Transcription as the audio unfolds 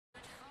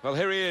Well,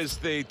 here he is,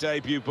 the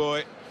debut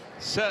boy.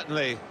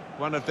 Certainly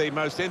one of the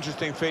most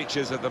interesting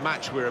features of the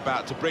match we're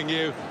about to bring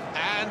you,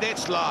 and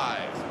it's live.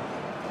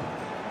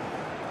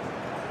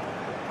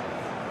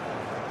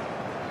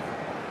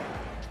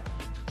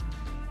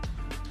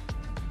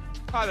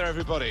 Hi there,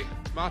 everybody.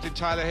 Martin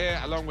Tyler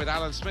here, along with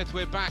Alan Smith.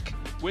 We're back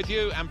with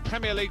you, and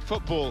Premier League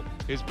football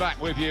is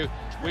back with you.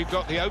 We've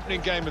got the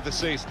opening game of the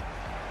season.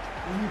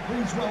 Will you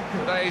please welcome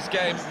Today's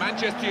game,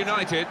 Manchester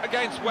United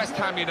against West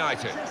Ham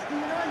United.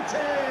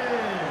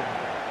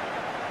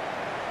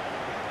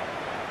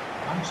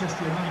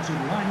 Manchester United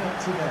line up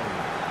today.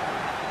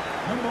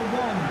 Number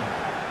 1,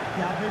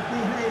 David De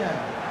Gea.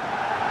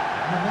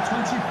 Number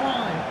 25,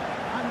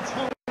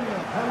 Antonio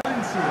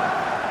Valencia.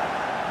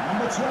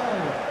 Number 12,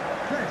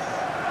 Chris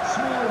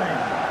Smalling.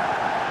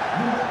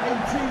 Number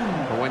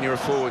 18. Well, when you're a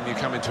forward and you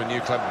come into a new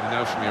club, you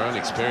know from your own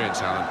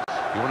experience, Alan,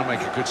 you want to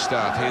make a good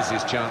start. Here's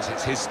his chance.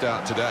 It's his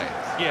start today.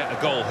 Yeah,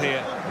 a goal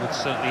here would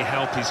certainly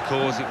help his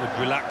cause. It would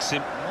relax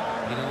him.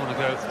 You don't want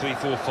to go 3,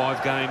 4,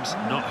 5 games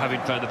not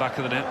having found the back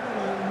of the net.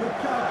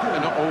 They're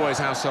not always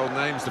household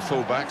names, the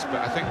fullbacks, but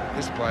I think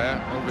this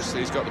player, obviously,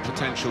 has got the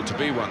potential to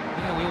be one.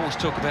 Yeah, we always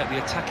talk about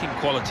the attacking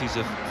qualities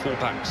of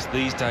fullbacks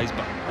these days,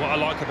 but what I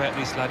like about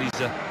this lad is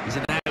he's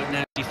an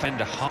out-and-out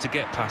defender, hard to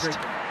get past.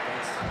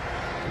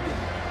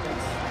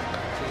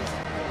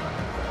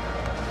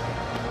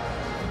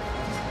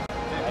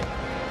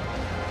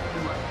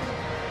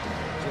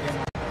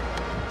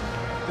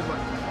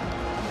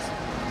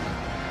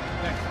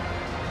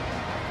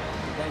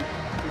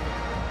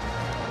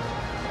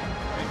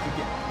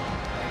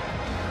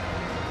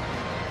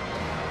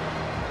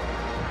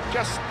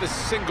 Just the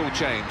single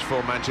change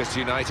for Manchester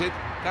United.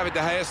 David De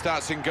Gea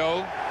starts in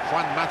goal.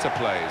 Juan Mata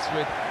plays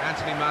with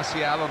Anthony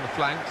Martial on the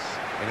flanks.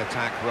 In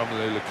attack,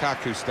 Romelu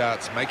Lukaku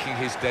starts, making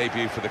his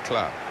debut for the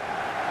club.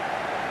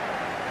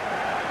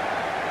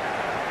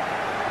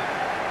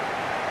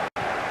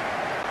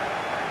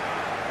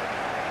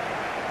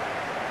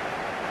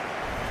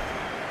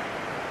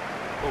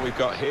 What we've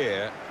got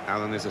here,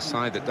 Alan, is a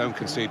side that don't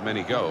concede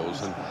many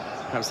goals, and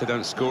perhaps they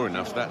don't score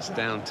enough. That's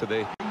down to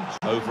the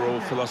overall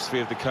philosophy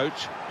of the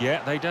coach.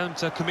 Yeah, they don't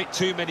commit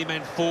too many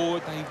men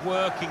forward. They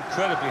work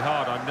incredibly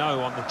hard, I know,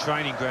 on the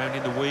training ground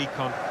in the week,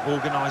 on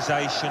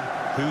organisation,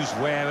 who's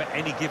where at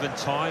any given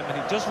time, and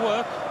it does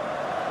work.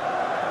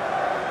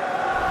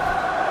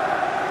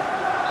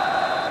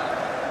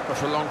 But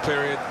for a long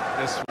period,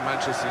 this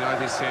Manchester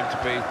United seemed to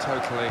be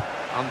totally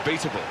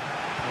unbeatable.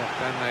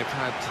 Then they've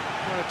had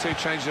 1 or 2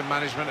 changes of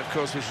management, of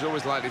course, which is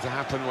always likely to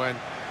happen when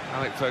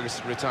Alex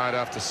Ferguson retired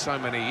after so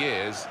many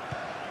years.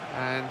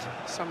 And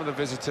some of the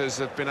visitors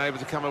have been able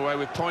to come away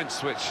with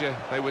points which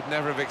they would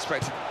never have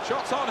expected.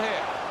 Shots on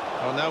here.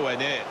 Oh, nowhere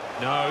near.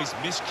 No, he's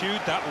miscued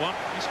that one.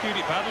 Miscued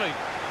it badly.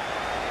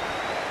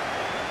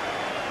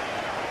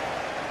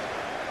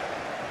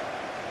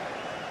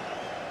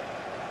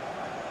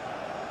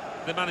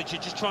 The manager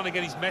just trying to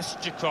get his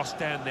message across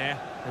down there.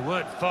 They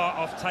weren't far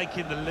off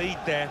taking the lead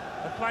there.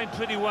 They're playing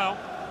pretty well.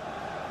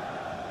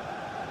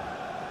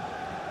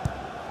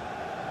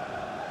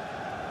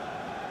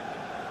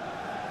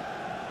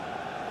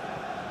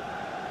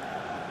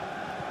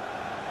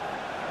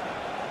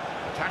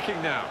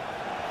 Attacking now.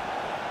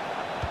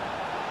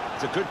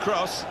 It's a good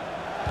cross.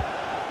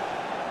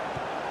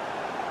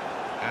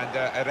 And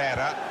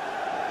Herrera.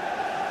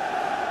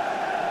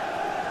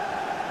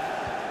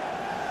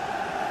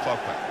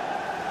 Pogba.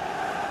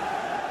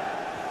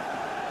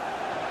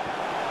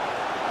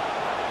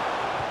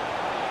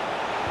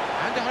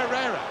 And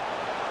Herrera.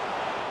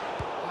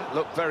 That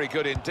looked very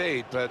good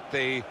indeed, but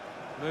the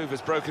move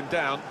has broken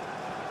down.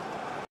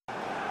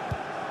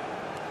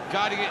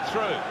 Guiding it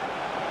through.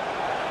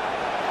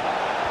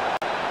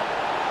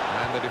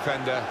 And the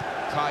defender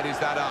tidies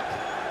that up.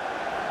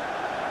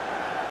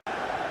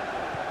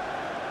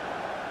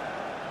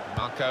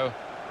 Marco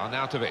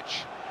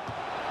Arnautovic.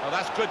 Oh,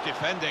 that's good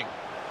defending.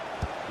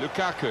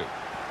 Lukaku.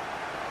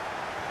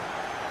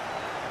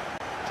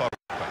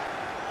 Pogba.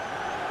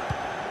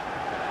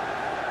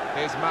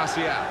 Here's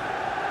Martial.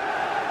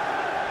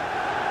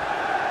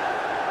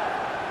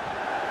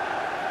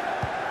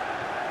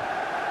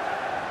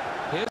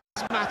 Here's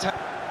Mata.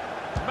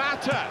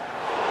 Mata!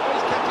 Oh,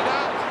 he's kept it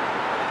out.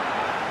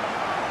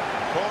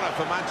 Corner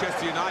for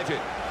Manchester United.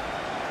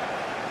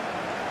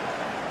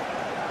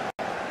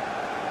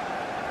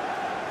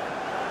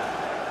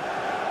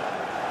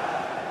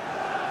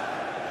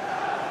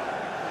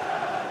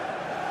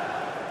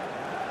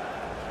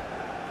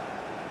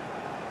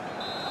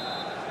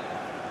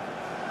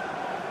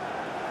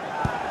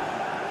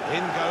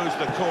 In goes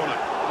the corner.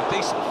 A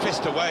decent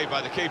fist away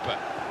by the keeper.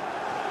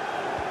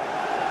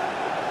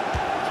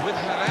 It's with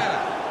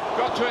Herrera.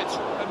 Got to it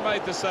and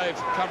made the save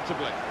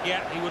comfortably.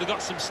 Yeah, he would have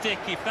got some stick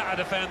if that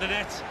had found the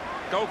net.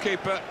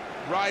 Goalkeeper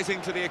rising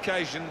to the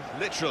occasion,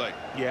 literally.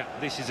 Yeah,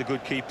 this is a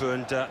good keeper,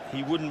 and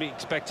he wouldn't be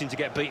expecting to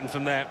get beaten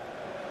from there.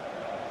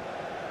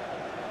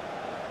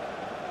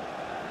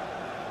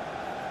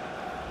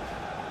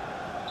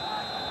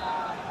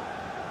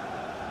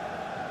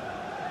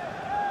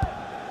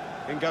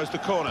 In goes the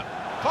corner.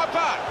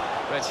 Pogba!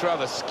 It's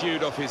rather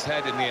skewed off his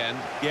head in the end.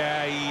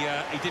 Yeah,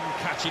 he didn't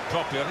catch it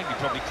properly. I think he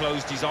probably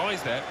closed his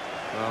eyes there.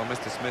 Well,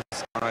 Mr.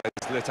 Smith's eyes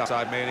lit up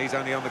beside me, and he's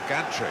only on the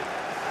gantry.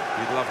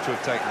 You'd love to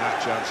have taken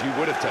that chance. You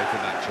would have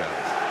taken that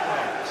chance.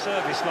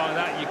 Well, service like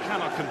that, you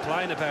cannot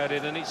complain about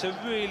it, and it's a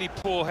really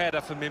poor header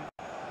from him.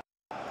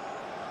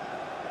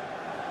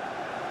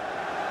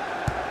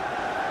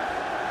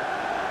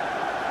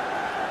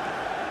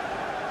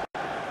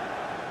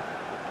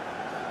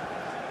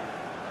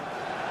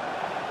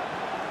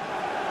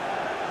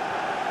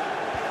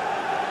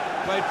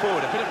 Played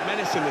forward, a bit of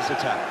menace in this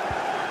attack.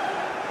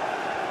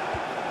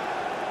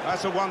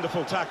 That's a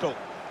wonderful tackle.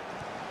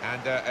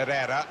 And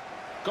Herrera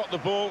got the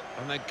ball,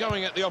 and they're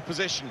going at the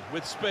opposition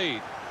with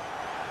speed.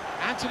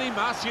 Anthony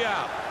Martial.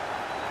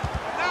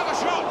 Now the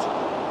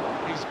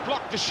shot! He's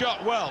blocked the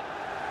shot well.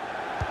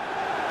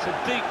 It's a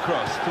deep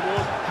cross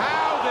towards...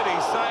 How did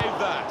he save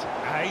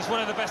that? He's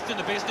one of the best in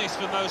the business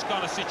from those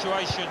kind of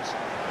situations.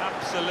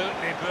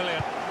 Absolutely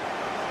brilliant.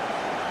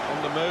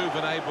 On the move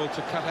and able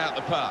to cut out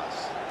the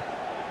pass.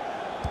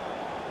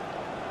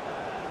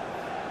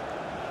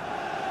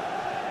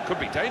 Could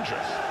be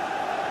dangerous.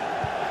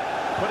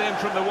 Put in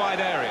from the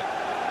wide area.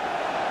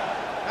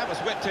 That was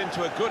whipped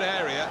into a good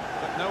area,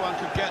 but no one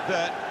could get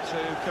there to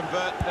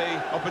convert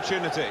the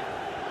opportunity.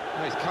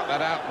 Well, he's cut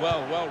that out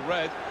well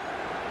read.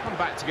 Come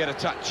back to get a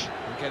touch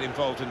and get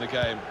involved in the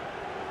game.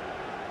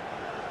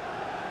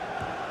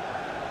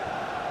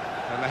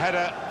 And the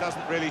header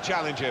doesn't really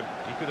challenge him.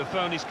 He could have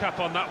thrown his cap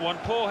on that one.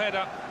 Poor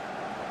header.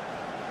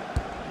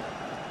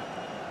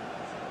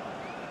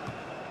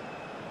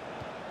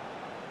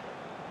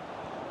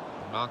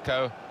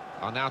 Marco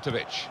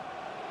Arnautovic.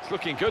 It's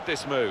looking good,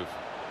 this move.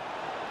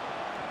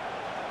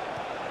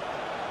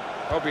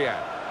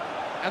 Obiang.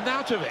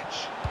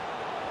 Arnautovic.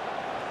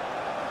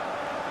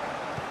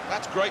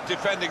 That's great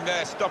defending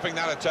there, stopping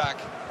that attack.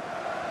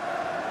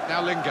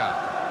 Now Lingard.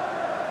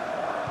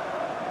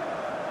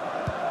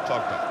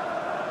 Pogba.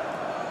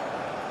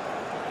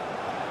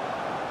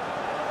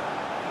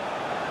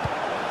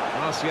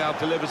 Martial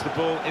delivers the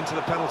ball into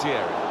the penalty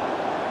area.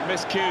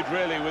 Miscued,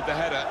 really, with the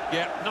header.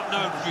 Yeah, not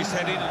known for his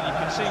heading, and you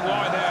can see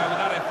why there with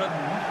that effort.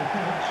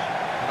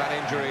 That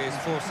injury is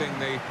forcing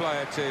the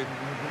player to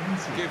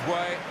give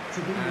way,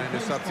 and a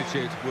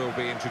substitute will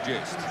be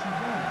introduced.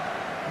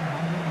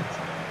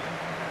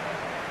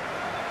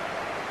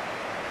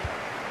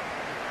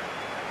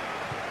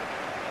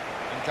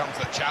 In comes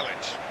the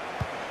challenge.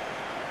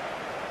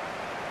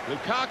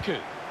 Lukaku.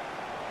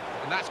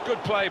 And that's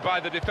good play by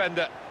the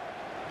defender,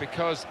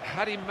 because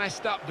had he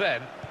messed up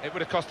then, it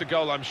would have cost a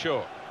goal, I'm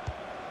sure.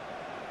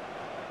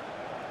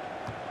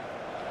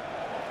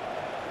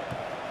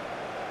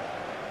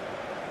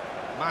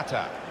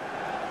 Mata.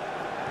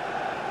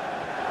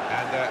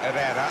 And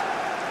Herrera.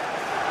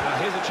 Now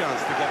here's a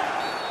chance to get...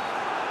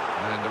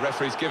 And the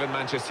referee's given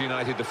Manchester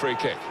United the free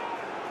kick.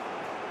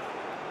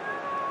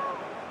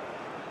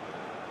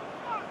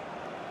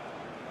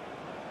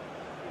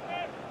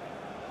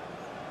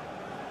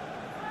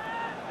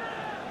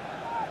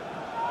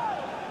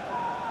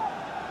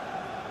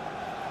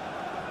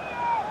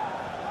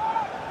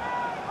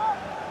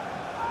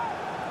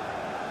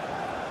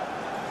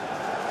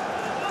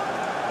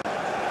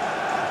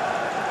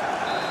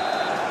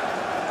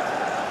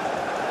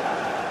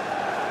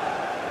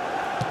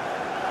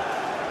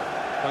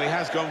 Well, he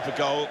has gone for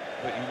goal,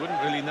 but you wouldn't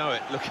really know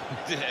it looking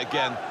at it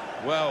again.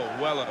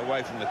 Well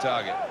away from the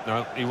target.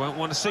 No, he won't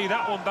want to see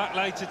that one back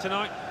later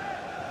tonight.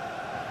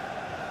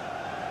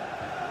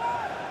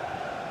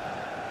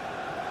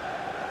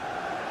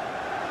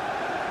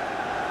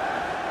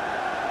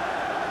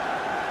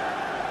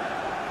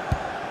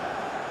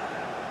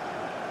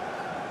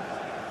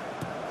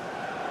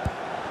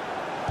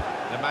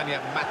 Nemanja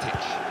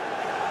Matic.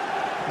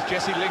 It's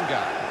Jesse Lingard.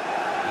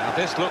 Now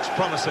this looks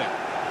promising.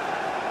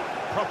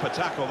 Proper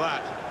tackle,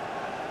 that.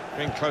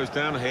 Being closed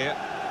down here.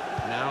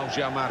 Now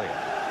João Mario.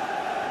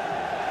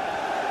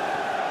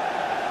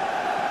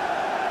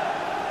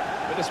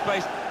 Bit of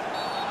space.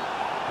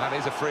 That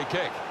is a free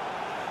kick.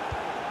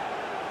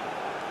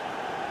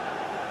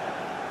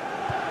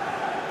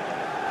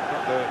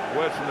 Got the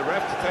word from the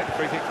ref to take the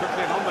free kick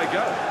quickly, and on they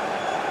go.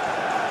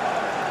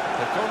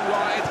 They've gone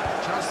wide.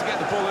 Chance to get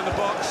the ball in the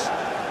box.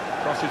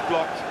 Cross is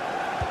blocked.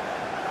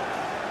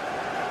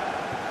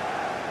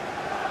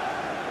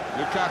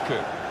 Lukaku.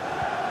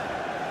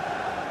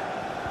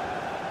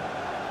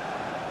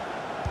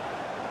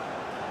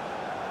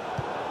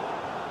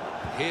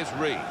 Here's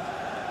Reed.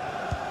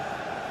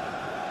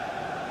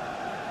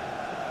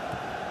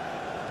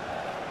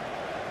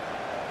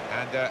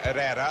 And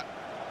Herrera.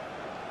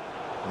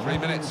 3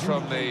 minutes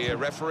from the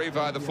referee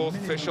via the fourth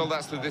official.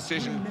 That's the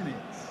decision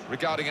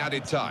regarding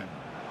added time.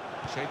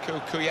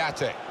 Cheiko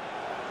Kouyaté.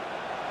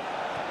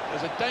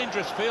 There's a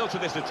dangerous feel to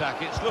this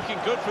attack. It's looking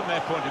good from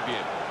their point of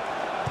view.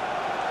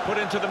 Put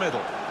into the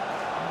middle.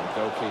 And the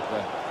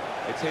goalkeeper,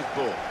 it's his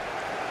ball.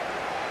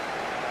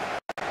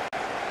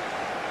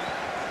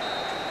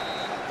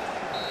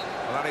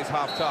 Well, that is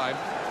half-time,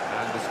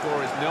 and the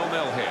score is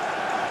 0-0 here.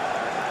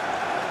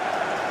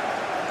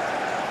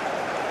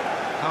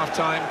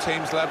 Half-time,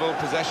 teams level,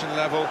 possession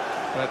level,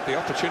 but the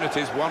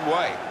opportunity's one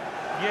way.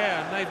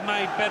 Yeah, and they've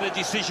made better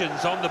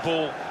decisions on the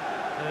ball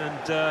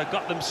and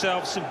got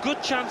themselves some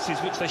good chances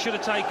which they should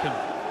have taken.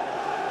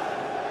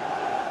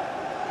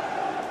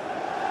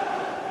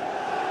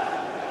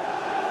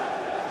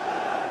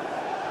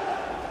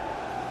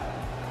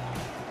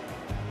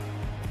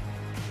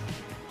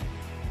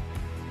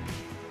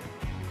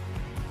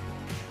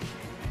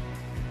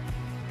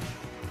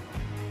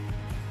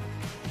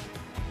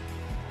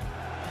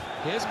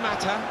 Here's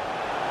Mata.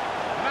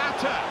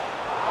 Mata!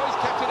 Oh, he's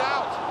kept it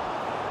out.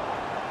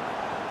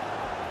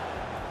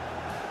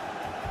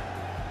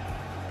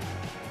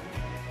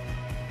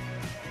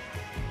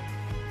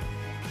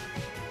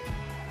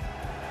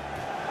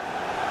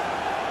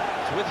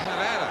 It's with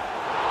Herrera.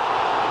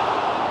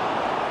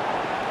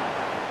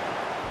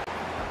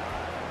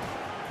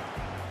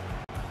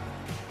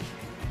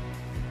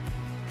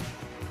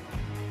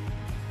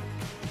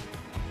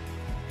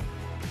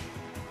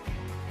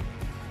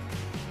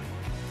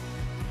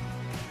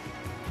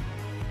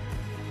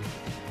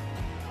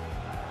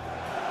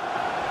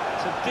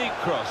 A deep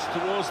cross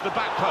towards the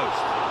back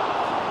post.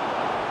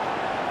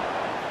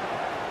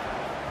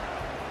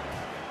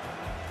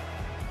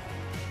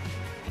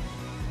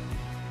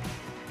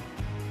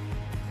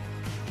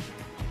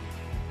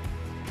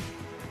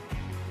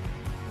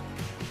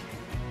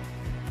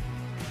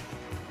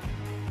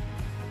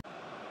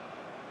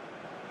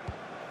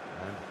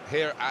 And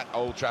here at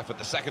Old Trafford,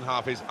 the second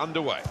half is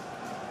underway.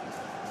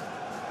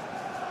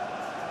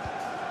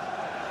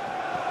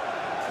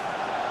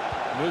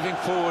 Moving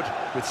forward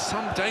with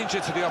some danger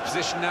to the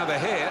opposition now they're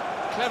here.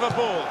 Clever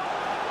ball.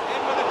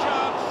 In with a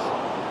chance.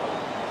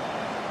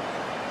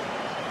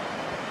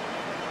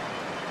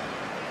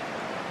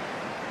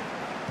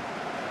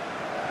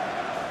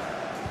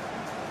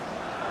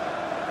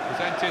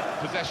 Presented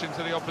possession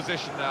to the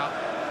opposition now.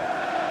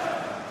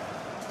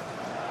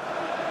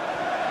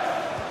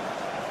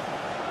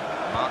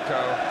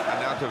 Marco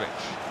Arnautovic.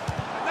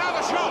 Now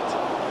the shot!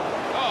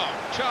 Oh,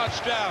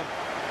 charged down.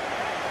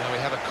 Now we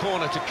have a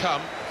corner to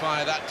come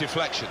via that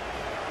deflection.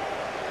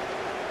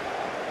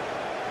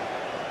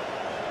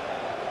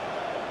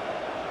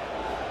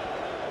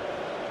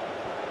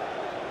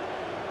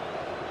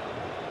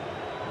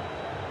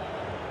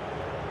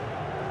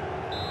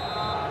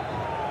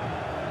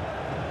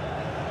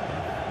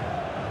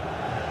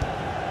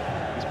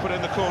 He's put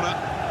in the corner.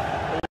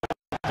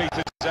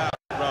 Peters out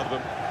rather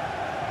than...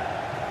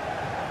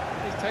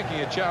 He's taking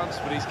a chance,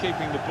 but he's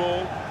keeping the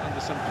ball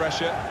under some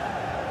pressure.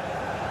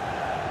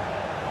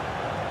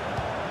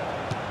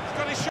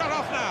 He's shot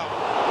off now.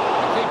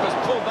 The keeper's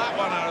pulled that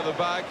one out of the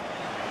bag.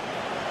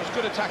 It's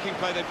good attacking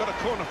play. They've got a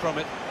corner from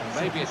it, and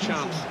maybe a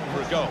chance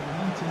for a goal.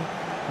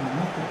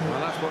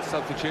 Well, that's what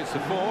substitutes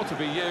are for, to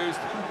be used.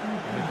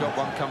 And we've got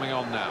one coming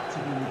on now. To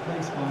be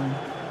replaced by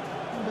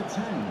number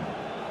 10,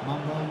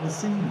 Manuel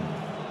Massini.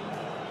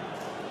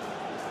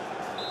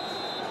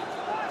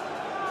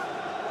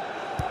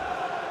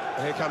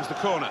 Here comes the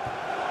corner.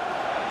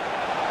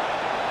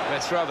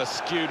 It's rather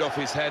skewed off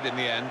his head in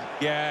the end.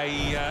 Yeah,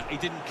 he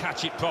didn't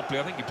catch it properly.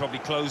 I think he probably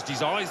closed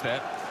his eyes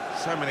there.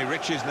 So many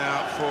riches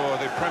now for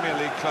the Premier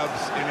League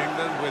clubs in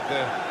England with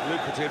the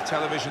lucrative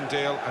television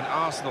deal, and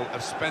Arsenal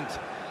have spent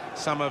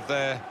some of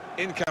their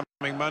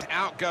incoming money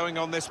outgoing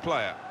on this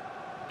player.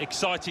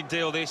 Exciting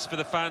deal this for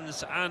the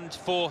fans and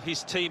for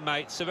his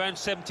teammates. Around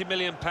 £70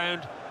 million.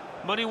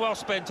 Money well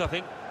spent, I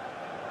think.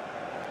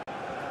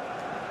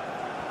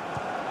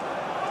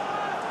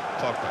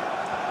 Pogba.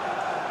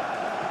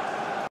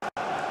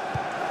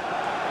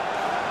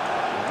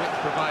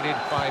 Provided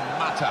by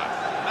Mata.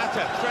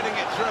 Mata threading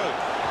it through.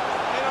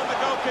 In on the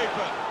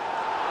goalkeeper.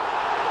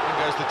 In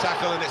goes the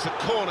tackle, and it's a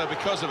corner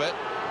because of it.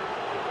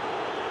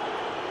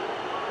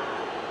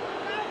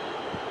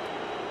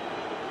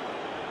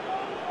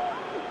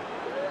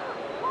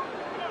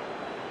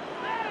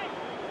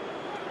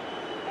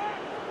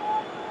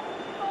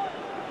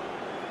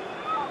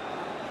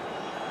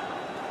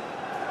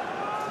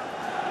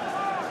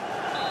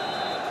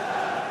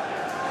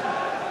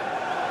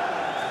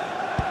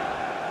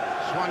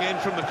 Swung in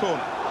from the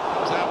corner.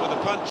 Comes out with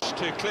a punch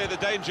to clear the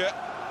danger.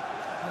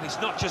 Well,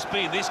 it's not just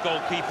been this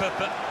goalkeeper,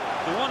 but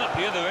the one at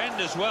the other end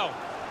as well.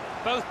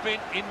 Both been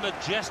in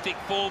majestic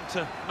form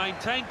to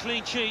maintain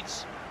clean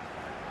sheets.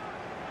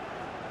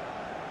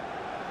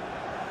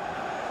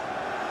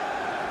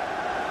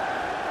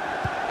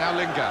 Now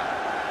Lingard.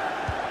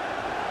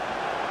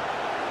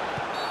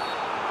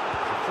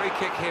 A free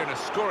kick here in a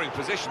scoring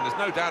position, there's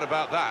no doubt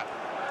about that.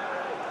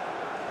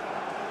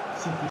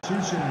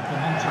 Substitution for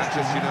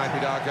Manchester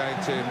United are going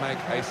to make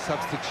a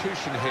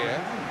substitution here.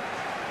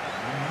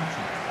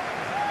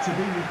 To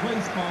be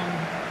replaced by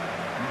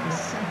number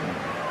 7,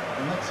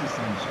 Alexis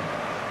Sanchez.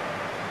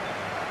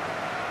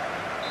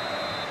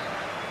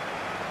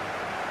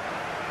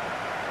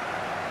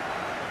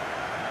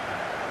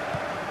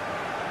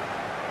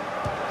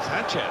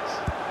 Sanchez.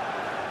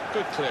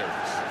 Good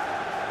clearance.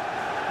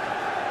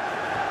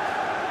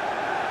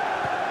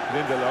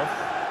 Lindelof.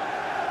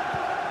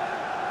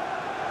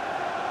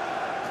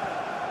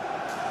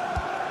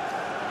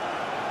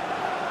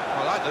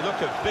 about the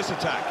look of this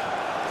attack.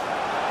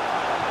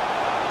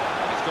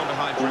 It's gone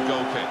behind for a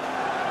goal kick.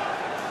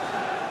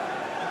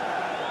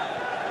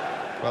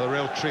 Well, a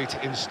real treat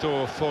in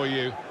store for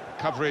you.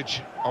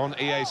 Coverage on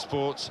EA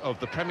Sports of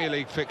the Premier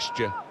League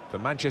fixture For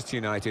Manchester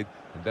United,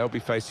 and they'll be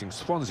facing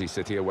Swansea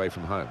City away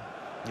from home.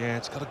 Yeah,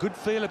 it's got a good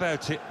feel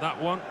about it, that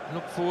one.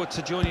 Look forward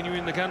to joining you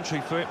in the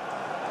gantry for it.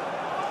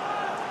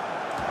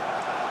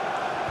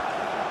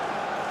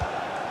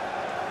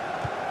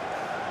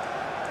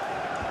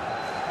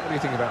 What do you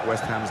think about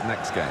West Ham's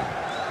next game?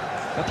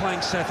 They're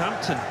playing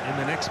Southampton in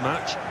the next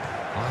match.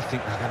 I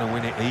think they're going to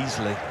win it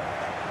easily.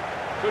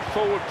 Good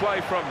forward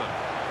play from them.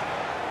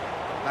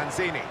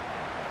 Lanzini.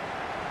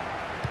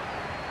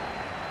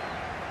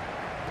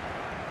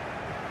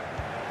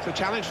 It's a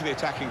challenge for the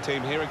attacking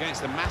team here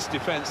against the mass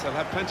defence. They'll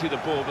have plenty of the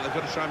ball, but they've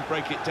got to try and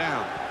break it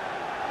down.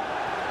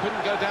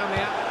 Couldn't go down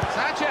the out.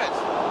 Sanchez!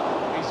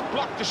 He's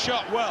blocked the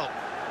shot well.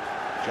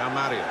 João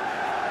Mario.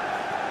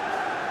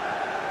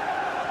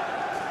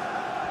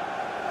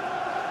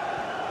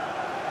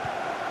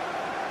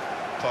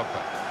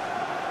 Pogba.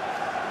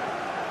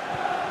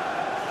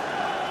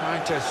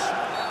 Trying to...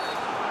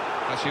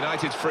 That's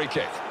United's free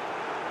kick.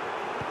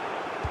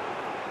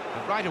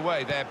 And right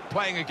away, they're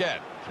playing again.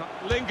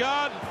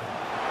 Lingard.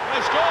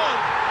 They've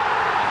scored.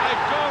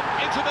 They've gone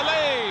into the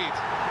lead.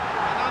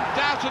 And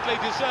undoubtedly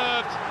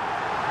deserved.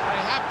 They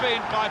have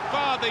been by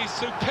far the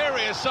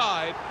superior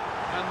side.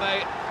 And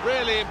they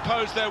really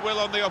imposed their will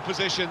on the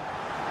opposition.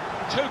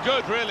 Too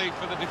good, really,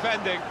 for the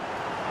defending.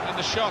 And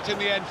the shot, in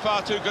the end,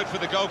 far too good for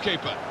the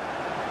goalkeeper.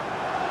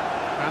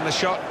 And the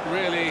shot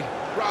really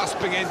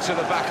rasping into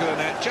the back of the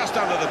net, just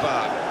under the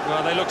bar.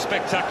 Well, they look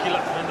spectacular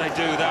when they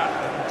do that.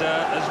 And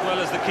as well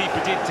as the keeper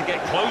did to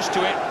get close to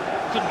it,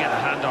 couldn't get a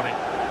hand on it.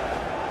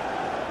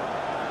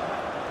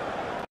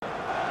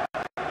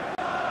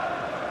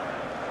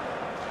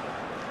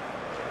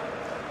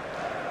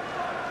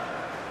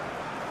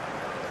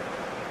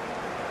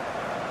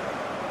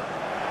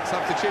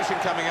 Substitution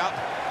coming up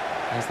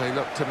as they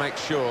look to make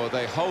sure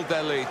they hold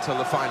their lead till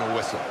the final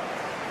whistle.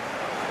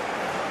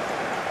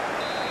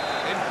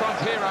 In front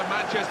here are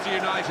Manchester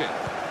United.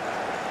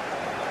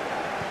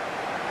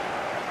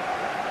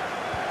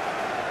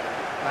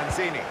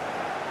 Lanzini.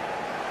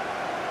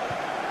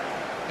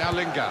 Now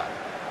Lingard.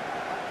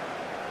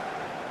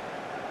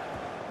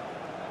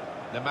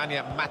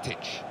 Nemanja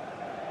Matic.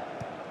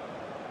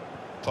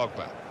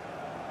 Pogba.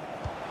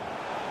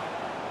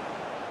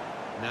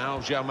 Now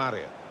João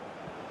Mario.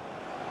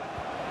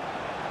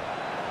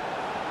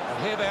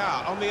 And here they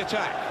are on the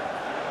attack.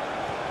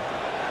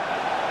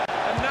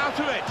 And now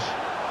to it.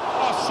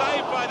 Oh,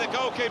 saved by the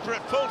goalkeeper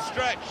at full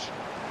stretch.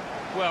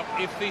 Well,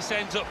 if this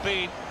ends up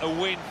being a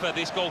win for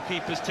this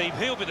goalkeeper's team,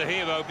 he'll be the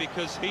hero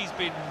because he's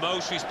been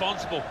most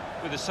responsible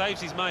with the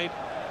saves he's made.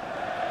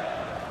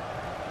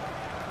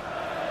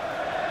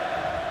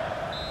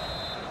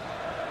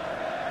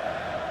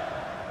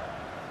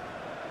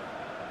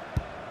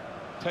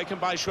 Taken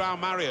by João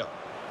Mario.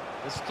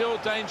 There's still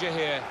danger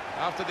here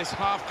after this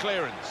half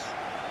clearance.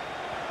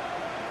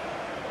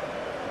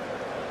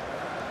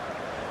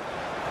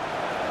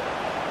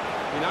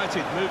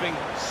 United moving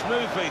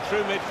smoothly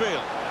through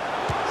midfield.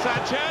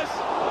 Sanchez,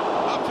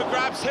 up for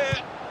grabs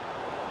here.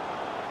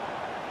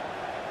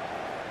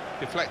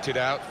 Deflected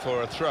out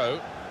for a throw.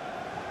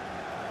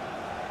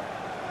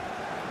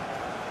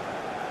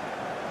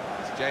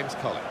 It's James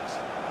Collins.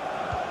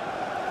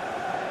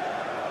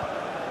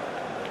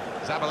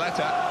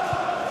 Zabaleta.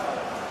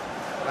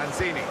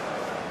 Lanzini.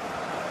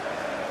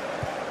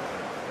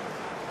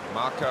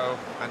 Marco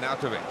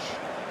Arnautovic.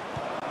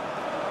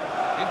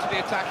 Into the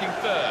attacking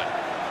third.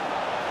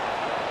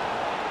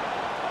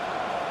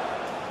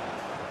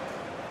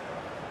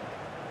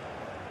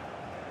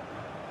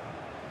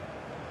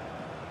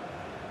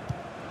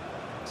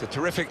 It's a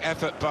terrific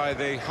effort by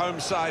the home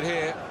side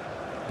here.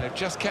 They've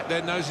just kept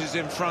their noses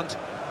in front.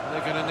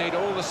 They're going to need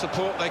all the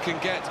support they can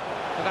get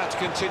for that to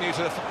continue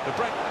to the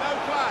break. No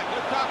flag,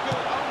 Lukaku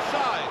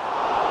onside.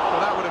 Well,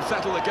 that would have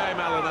settled the game,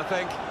 Alan, I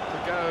think,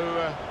 to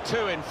go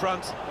two in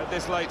front at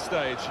this late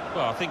stage.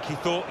 Well, I think he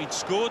thought he'd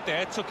scored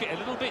there, took it a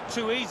little bit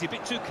too easy, a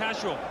bit too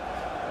casual.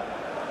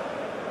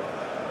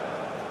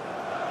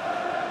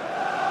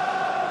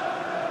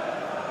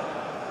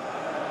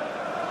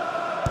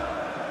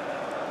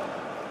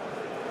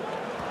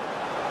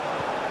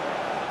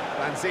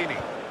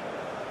 Lanzini.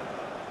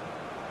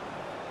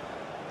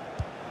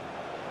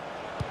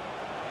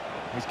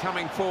 He's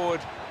coming forward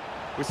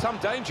with some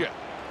danger.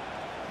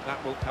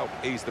 That will help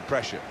ease the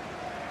pressure.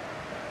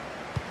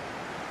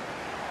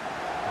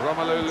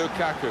 Romelu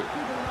Lukaku.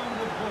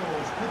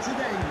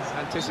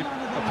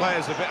 The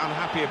player's a bit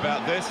unhappy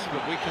about this,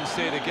 but we can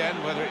see it again,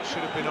 whether it should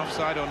have been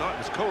offside or not. It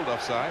was called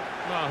offside.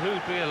 Well,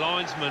 who'd be a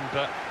linesman,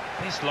 but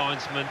this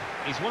linesman,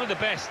 he's one of the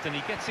best, and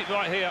he gets it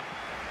right here.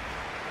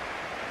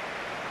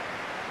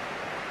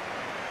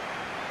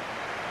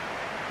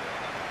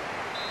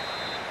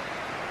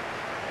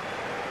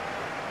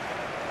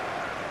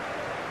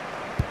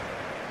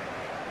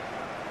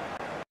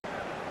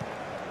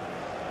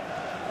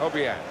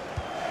 Obiang.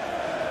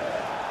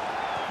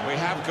 We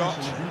have got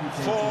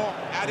 4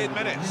 added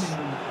minutes.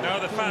 No,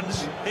 the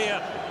fans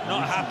here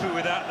not happy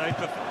with that. They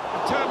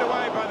Turned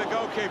away by the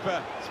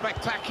goalkeeper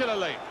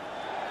spectacularly.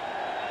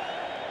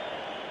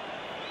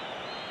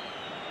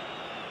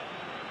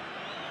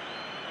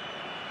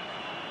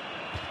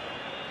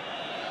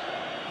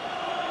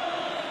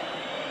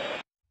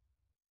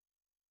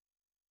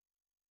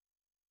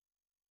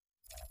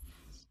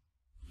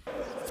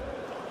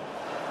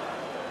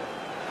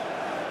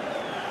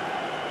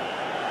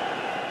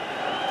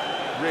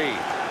 Reed.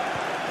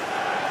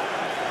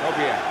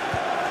 Robier.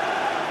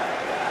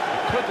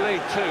 Could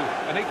lead to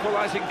an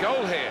equalising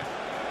goal here.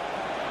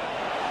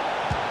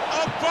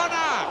 Oh,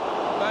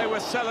 Bonner! They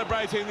were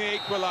celebrating the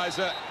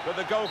equaliser, but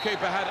the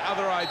goalkeeper had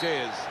other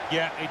ideas.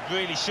 Yeah, it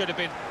really should have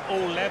been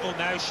all level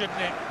now,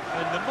 shouldn't it?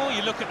 And the more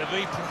you look at the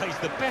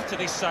replays, the better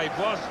this save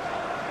was.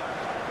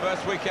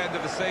 First weekend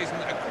of the season,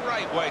 a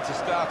great way to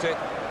start it.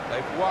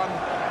 They've won,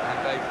 and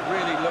they've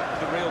really looked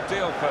the real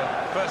deal for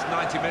the first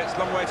 90 minutes.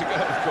 Long way to go,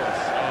 of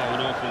course. Oh,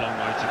 an awful long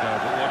way to go.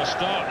 But what a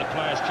start. The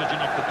players trudging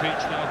off the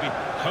pitch. They'll be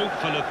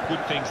hopeful of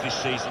good things this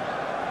season.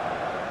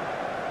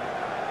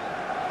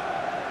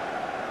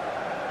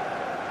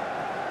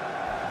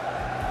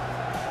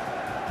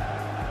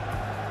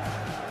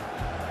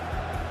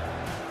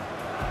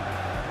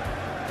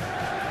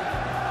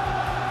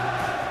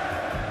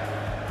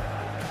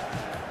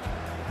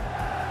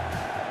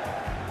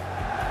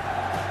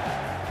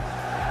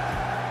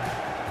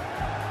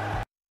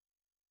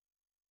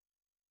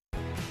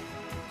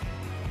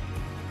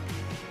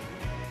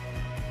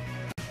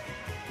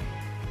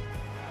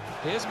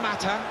 Here's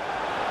Mata.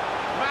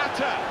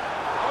 Mata!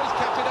 Oh, he's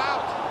kept it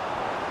out.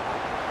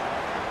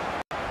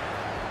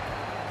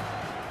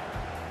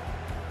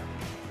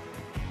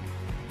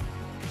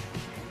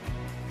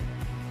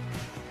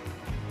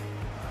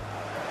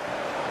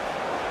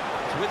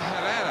 It's with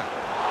Herrera.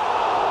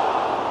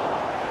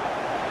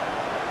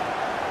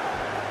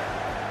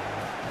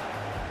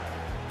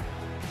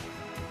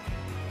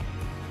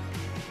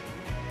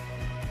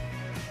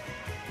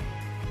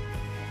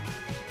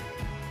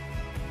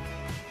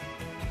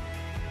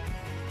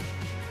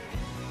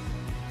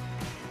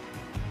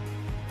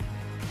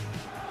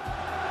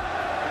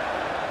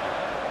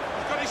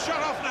 Shut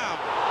off now.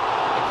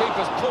 The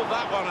keeper's pulled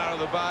that one out of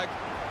the bag.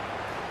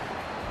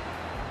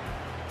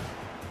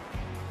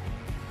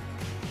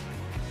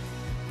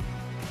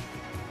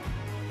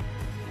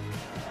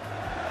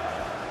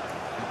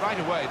 Right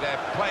away,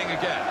 they're playing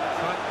again.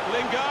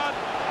 Lingard.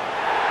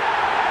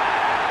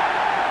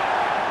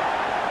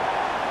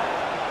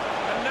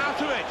 And now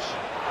to it.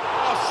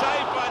 Oh,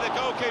 saved by the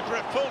goalkeeper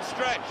at full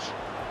stretch.